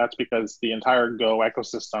 and that's because the entire Go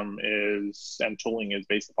ecosystem and tooling is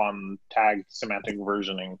based upon tagged semantic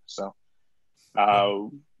versioning. So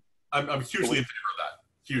I'm hugely in favor of that.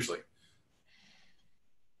 Hugely.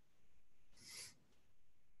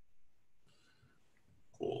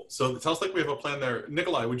 Cool. So it sounds like we have a plan there.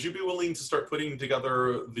 Nikolai, would you be willing to start putting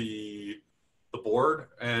together the board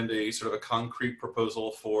and a sort of a concrete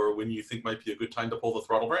proposal for when you think might be a good time to pull the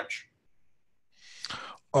throttle branch?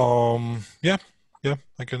 Yeah,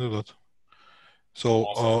 I can do that. So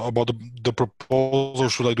awesome. About the proposal,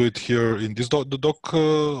 should I do it here in this the doc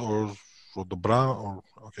or the bra or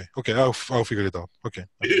okay, I'll figure it out. Okay.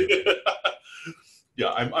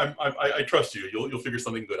 Yeah, I trust you. You'll figure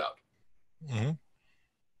something good out. Mm-hmm.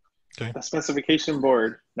 Okay. A specification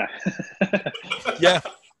board. Nah.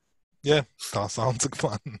 Yeah, that sounds like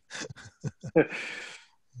fun.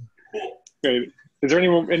 Cool. Great. Is there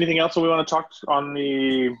anything else that we want to talk on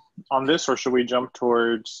this, or should we jump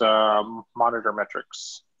towards monitor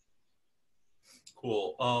metrics?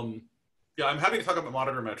 Cool. Yeah, I'm happy to talk about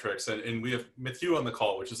monitor metrics, and we have Matthew on the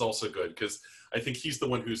call, which is also good because I think he's the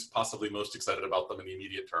one who's possibly most excited about them in the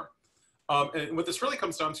immediate term. And what this really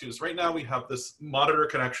comes down to is right now we have this monitor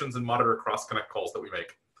connections and monitor cross-connect calls that we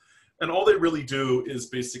make. And all they really do is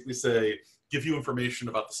basically say, give you information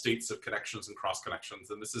about the states of connections and cross-connections.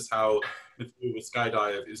 And this is how Matthew with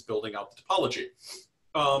Skydive is building out the topology.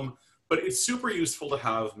 But it's super useful to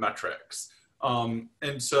have metrics. And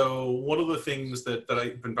so one of the things that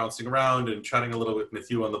I've been bouncing around and chatting a little with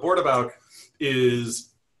Matthew on the board about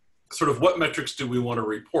is sort of what metrics do we want to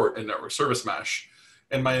report in Network Service Mesh?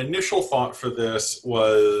 And my initial thought for this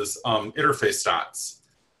was interface stats.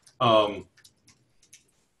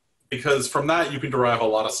 Because from that, you can derive a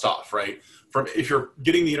lot of stuff, right? If you're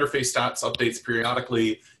getting the interface stats updates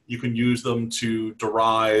periodically, you can use them to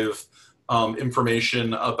derive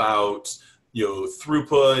information about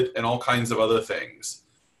throughput and all kinds of other things.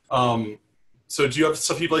 So do you have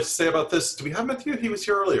stuff you'd like to say about this? Do we have Matthew? He was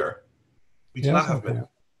here earlier. We do not have Matthew.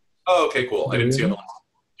 Oh, okay, cool. I didn't see him. Do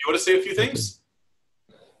you want to say a few things?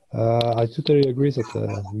 I totally agree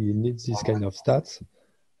that we need this kind of stats.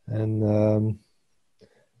 And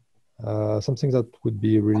Something that would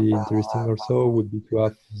be really interesting also would be to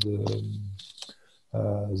have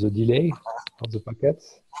the delay of the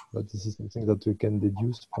packets, but this is something that we can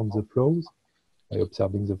deduce from the flows by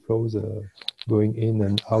observing the flows going in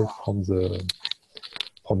and out from the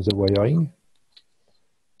wiring.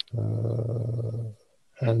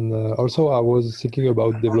 And also, I was thinking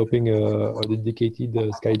about developing a dedicated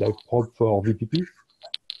skydive probe for VPP.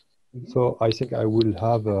 So I think I will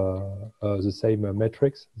have the same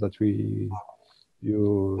metrics that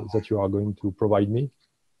you are going to provide me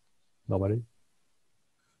normally.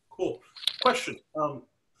 Cool. Question,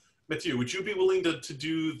 Mathieu, would you be willing to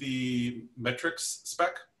do the metrics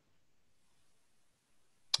spec?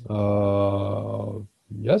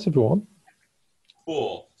 Yes, if you want.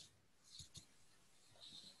 Cool.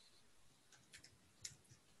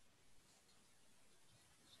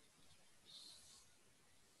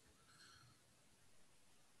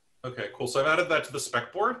 Okay, cool. So I've added that to the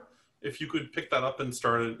spec board. If you could pick that up and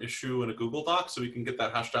start an issue in a Google Doc so we can get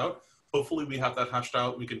that hashed out. Hopefully we have that hashed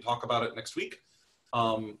out. We can talk about it next week,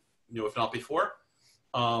 if not before.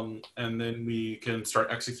 And then we can start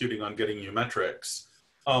executing on getting you metrics.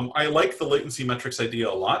 I like the latency metrics idea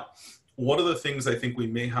a lot. One of the things I think we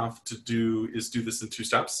may have to do is do this in 2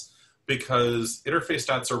 steps because interface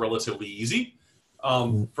stats are relatively easy.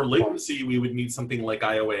 For latency, we would need something like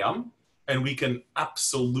IOAM. And we can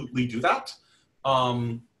absolutely do that.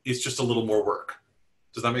 It's just a little more work.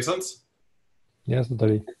 Does that make sense? Yes,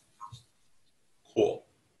 totally. Cool.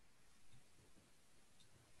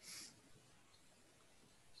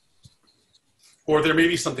 Or there may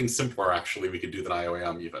be something simpler, actually, we could do than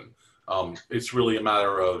IOAM even. It's really a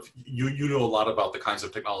matter of, you know a lot about the kinds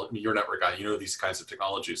of technology, you're a network guy, you know these kinds of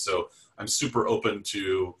technologies. So I'm super open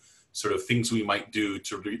to sort of things we might do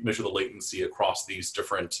to measure the latency across these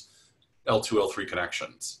different L2, L3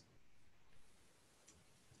 connections.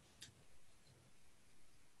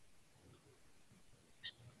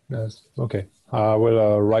 Yes. Okay. I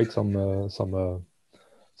will write some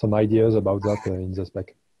ideas about that in the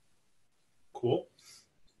spec. Cool.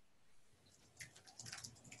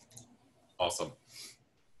 Awesome.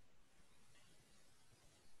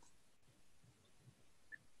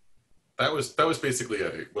 That was basically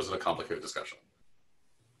it. It wasn't a complicated discussion.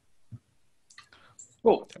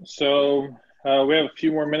 Cool. So we have a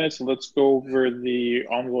few more minutes. Let's go over the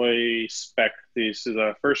Envoy spec. This is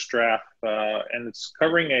a first draft, and it's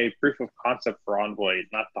covering a proof of concept for Envoy,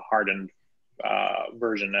 not the hardened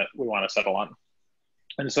version that we want to settle on.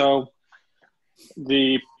 And so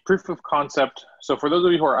the proof of concept, so for those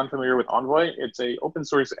of you who are unfamiliar with Envoy, it's a open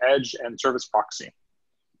source edge and service proxy.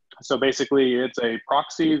 So basically it's a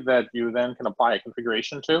proxy that you then can apply a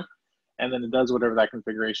configuration to, and then it does whatever that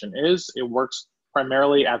configuration is. It works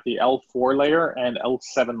primarily at the L4 layer and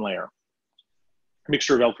L7 layer,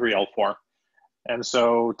 mixture of L3, L4. And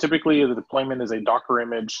so typically the deployment is a Docker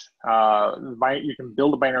image. You can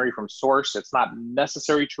build a binary from source. It's not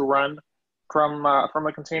necessary to run from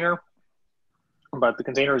a container, but the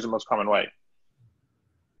container is the most common way.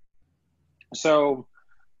 So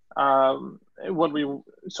Envoy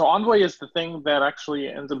is the thing that actually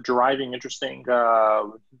ends up driving interesting,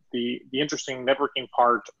 the interesting networking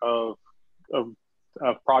part of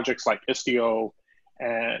projects like Istio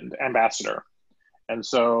and Ambassador. And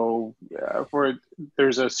so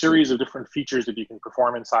there's a series of different features that you can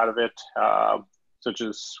perform inside of it, such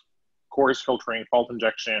as coarse filtering, fault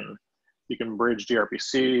injection. You can bridge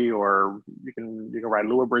gRPC, or you can write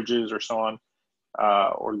Lua bridges or so on,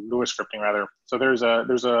 or Lua scripting rather. So there's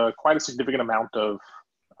a quite a significant amount of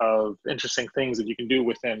interesting things that you can do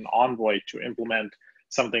within Envoy to implement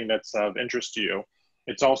something that's of interest to you.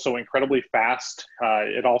 It's also incredibly fast.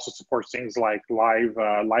 It also supports things like live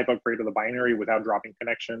upgrade of the binary without dropping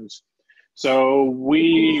connections. So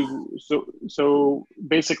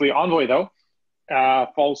basically Envoy though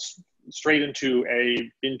falls straight into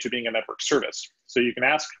being a network service. So you can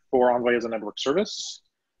ask for Envoy as a network service,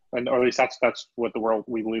 or at least that's what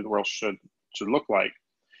we believe the world should look like.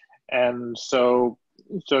 And so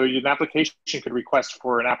an application could request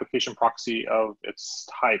for an application proxy of its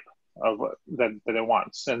type that it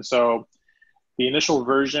wants. And so the initial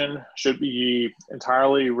version should be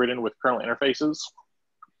entirely written with kernel interfaces.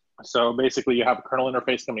 So basically you have a kernel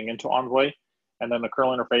interface coming into Envoy, and then the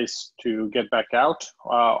kernel interface to get back out.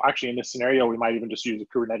 Actually, in this scenario, we might even just use the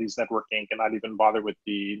Kubernetes networking and not even bother with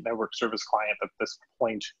the network service client at this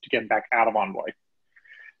point to get back out of Envoy.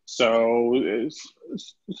 So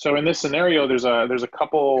in this scenario, there's a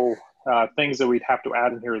couple things that we'd have to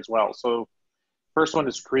add in here as well. So first one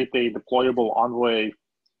is create a deployable Envoy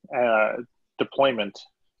deployment.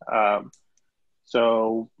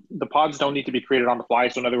 So the pods don't need to be created on the fly.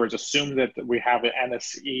 So in other words, assume that we have an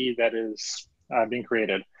NSE that is being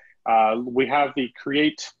created. We have the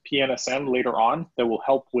create PNSM later on that will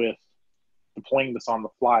help with deploying this on the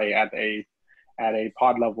fly at a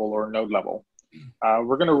pod level or node level.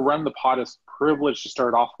 We're going to run the pod as privileged to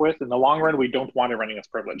start off with. In the long run, we don't want it running as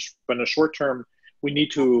privileged. But in the short term, we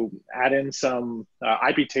need to add in some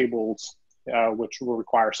IP tables, which will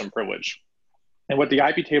require some privilege. And what the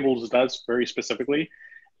IP tables does very specifically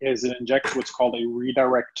is it injects what's called a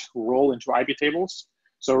redirect rule into IP tables.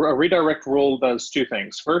 So a redirect rule does two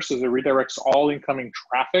things. First is it redirects all incoming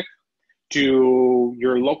traffic to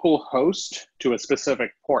your local host to a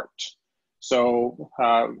specific port. So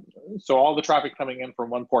all the traffic coming in from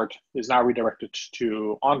one port is now redirected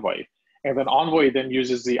to Envoy. And then Envoy then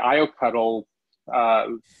uses the IOCuddle,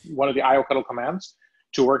 one of the IOCuddle commands,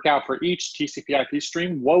 to work out for each TCP IP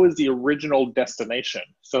stream, what was the original destination,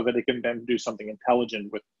 so that it can then do something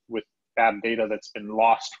intelligent with that data that's been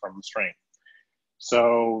lost from the stream.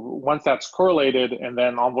 So once that's correlated, and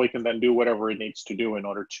then Envoy can then do whatever it needs to do in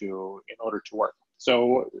order to work.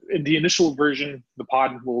 So in the initial version, the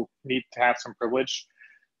pod will need to have some privilege.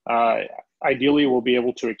 Ideally, we'll be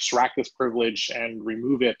able to extract this privilege and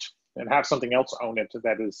remove it and have something else own it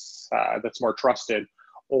that is that's more trusted.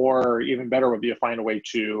 Or even better would be to find a way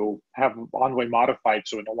to have Envoy modified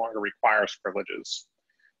so it no longer requires privileges.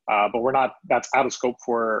 But we're not, that's out of scope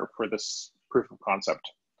for this proof of concept.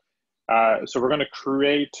 So we're going to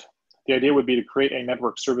create, the idea would be to create a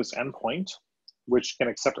network service endpoint, which can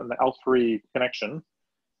accept an L3 connection.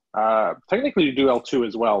 Technically you do L2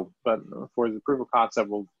 as well, but for the proof of concept,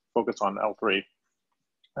 we'll focus on L3.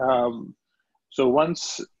 So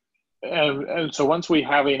once we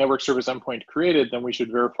have a network service endpoint created, then we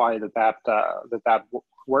should verify that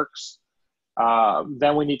works.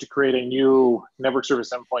 Then we need to create a new network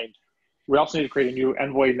service endpoint. We also need to create a new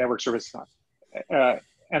Envoy network service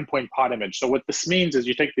endpoint pod image. So what this means is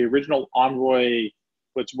you take the original Envoy,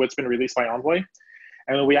 what's been released by Envoy,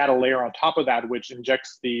 and then we add a layer on top of that, which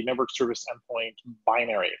injects the network service endpoint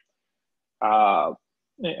binary.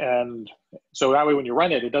 And so that way, when you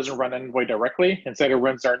run it, it doesn't run Envoy directly. Instead, it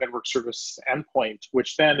runs our network service endpoint,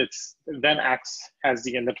 which then acts as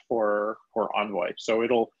the init for Envoy. So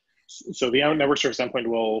the network service endpoint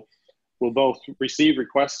will both receive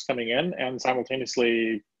requests coming in and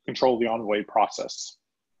simultaneously control the Envoy process.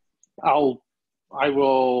 I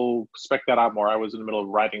will spec that out more. I was in the middle of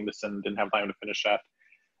writing this and didn't have time to finish that.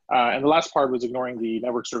 And the last part was ignoring the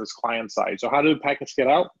network service client side. So how do packets get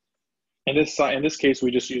out? In this case,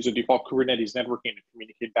 we just use a default Kubernetes networking to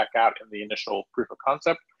communicate back out in the initial proof of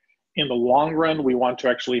concept. In the long run, we want to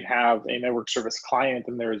actually have a network service client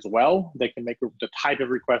in there as well. They can make the type of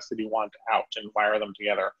request that you want out and wire them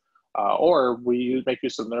together. Or we make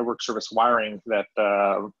use of the network service wiring that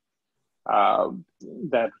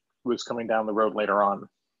was coming down the road later on.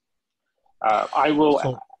 I will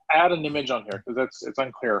add an image on here because it's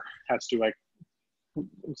unclear as to like,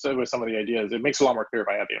 so with some of the ideas, it makes it a lot more clear if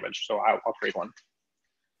I add the image. So I'll create one.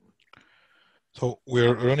 So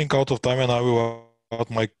we're running out of time, and I will add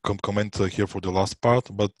my comment here for the last part.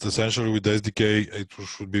 But essentially, with the SDK, it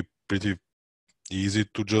should be pretty easy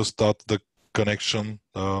to just start the connection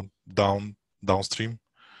downstream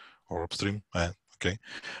or upstream. Okay,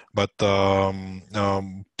 but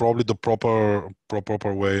probably the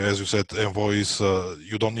proper way, as you said, Envoy is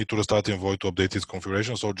you don't need to restart Envoy to update its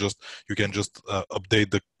configuration. So you can just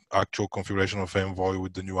update the actual configuration of Envoy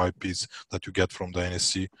with the new IPs that you get from the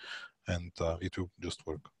NSC, and it will just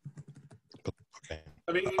work. But okay,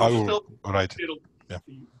 I mean, I will write it. Yeah.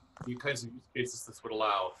 The kinds of use cases this would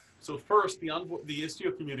allow. So first, the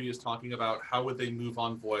Istio community is talking about how would they move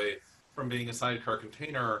Envoy from being a sidecar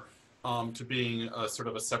container to being a sort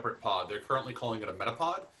of a separate pod. They're currently calling it a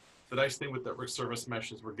metapod. The nice thing with network service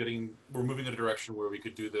mesh is we're moving in a direction where we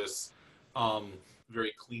could do this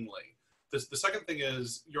very cleanly. The second thing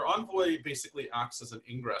is your Envoy basically acts as an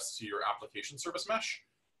ingress to your application service mesh.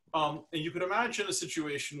 And you could imagine a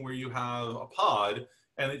situation where you have a pod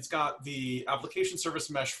and it's got the application service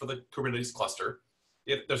mesh for the Kubernetes cluster.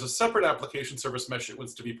 There's a separate application service mesh it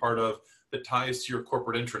wants to be part of that ties to your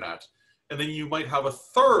corporate intranet. And then you might have a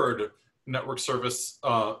third network service,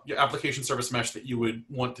 application service mesh that you would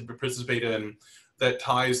want to participate in that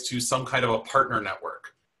ties to some kind of a partner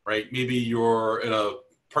network, right? Maybe you're in a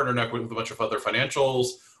partner network with a bunch of other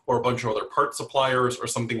financials or a bunch of other part suppliers or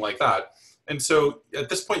something like that. And so at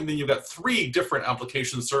this point, then you've got 3 different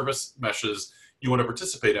application service meshes you want to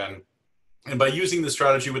participate in. And by using the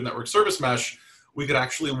strategy with network service mesh, we could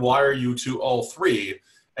actually wire you to all 3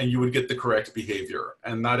 and you would get the correct behavior.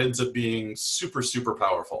 And that ends up being super, super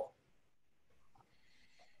powerful.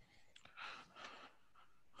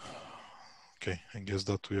 Okay, I guess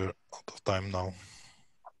that we are out of time now.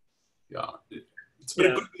 Yeah, it's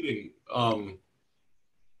been a good meeting.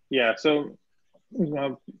 Yeah, so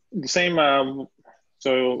the same.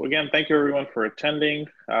 So again, thank you everyone for attending.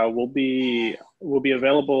 We'll be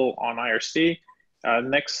available on IRC.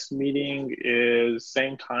 Next meeting is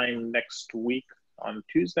same time next week on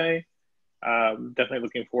Tuesday. Definitely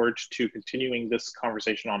looking forward to continuing this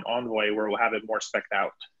conversation on Envoy, where we'll have it more specced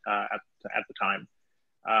out at the time.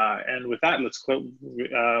 And with that, let's close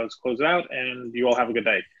it out, and you all have a good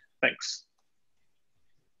day. Thanks.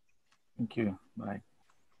 Thank you. Bye.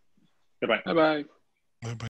 Goodbye. Bye-bye. Bye-bye.